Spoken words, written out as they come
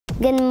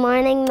Good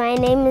morning, my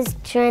name is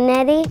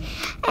Trinity,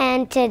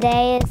 and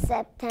today is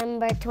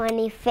September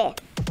 25th.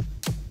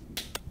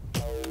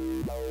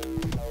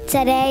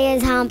 Today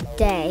is hump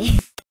day.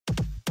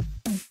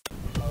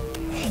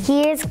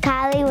 Here's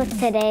Kylie with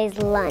today's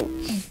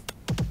lunch.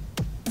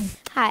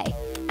 Hi,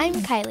 I'm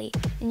Kylie,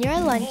 and your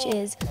lunch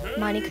is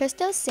Monte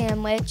Cristo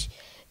sandwich,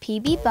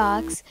 PB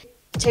box,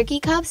 turkey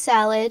Cobb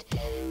salad,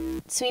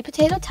 sweet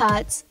potato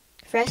tots,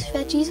 fresh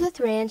veggies with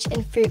ranch,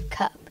 and fruit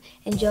cup.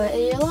 Enjoy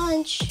your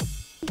lunch.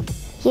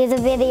 Here's a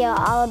video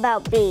all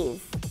about bees.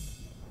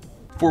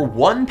 For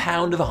 1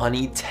 pound of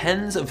honey,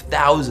 tens of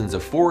thousands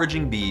of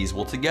foraging bees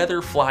will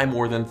together fly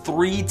more than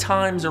 3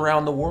 times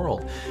around the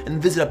world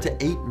and visit up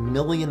to 8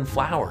 million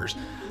flowers.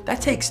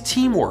 That takes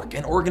teamwork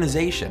and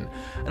organization.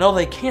 And although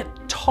they can't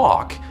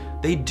talk,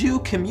 they do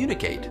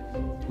communicate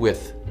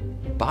with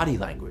body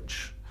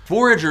language.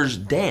 Foragers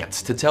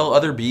dance to tell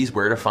other bees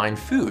where to find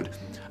food.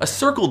 A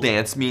circle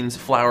dance means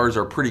flowers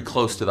are pretty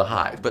close to the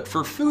hive, but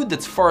for food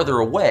that's farther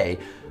away,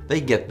 they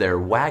get their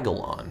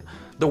waggle on.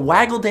 The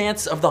waggle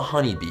dance of the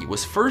honeybee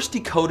was first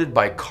decoded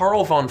by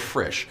Carl von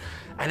Frisch,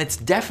 and it's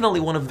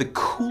definitely one of the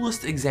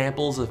coolest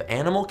examples of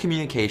animal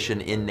communication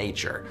in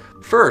nature.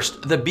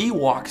 First, the bee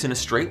walks in a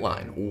straight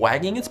line,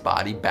 wagging its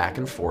body back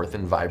and forth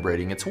and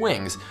vibrating its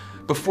wings,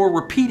 before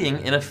repeating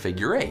in a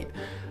figure 8.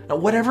 Now,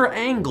 whatever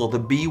angle the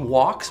bee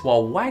walks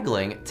while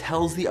waggling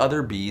tells the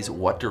other bees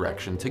what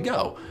direction to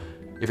go.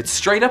 If it's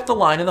straight up the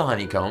line of the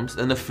honeycombs,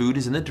 then the food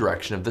is in the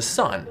direction of the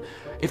sun.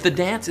 If the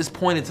dance is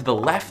pointed to the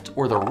left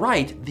or the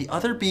right, the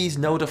other bees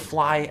know to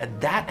fly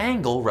at that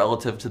angle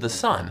relative to the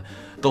sun.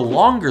 The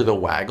longer the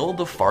waggle,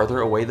 the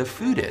farther away the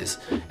food is.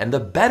 And the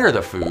better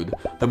the food,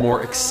 the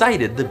more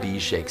excited the bee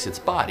shakes its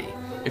body.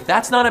 If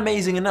that's not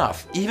amazing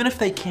enough, even if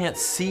they can't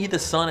see the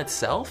sun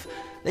itself,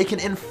 they can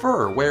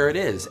infer where it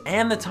is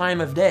and the time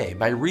of day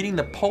by reading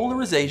the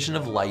polarization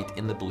of light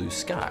in the blue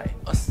sky.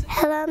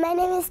 Hello, my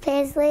name is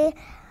Paisley.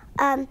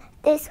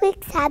 This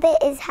week's habit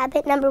is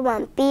habit number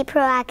 1, be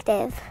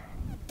proactive.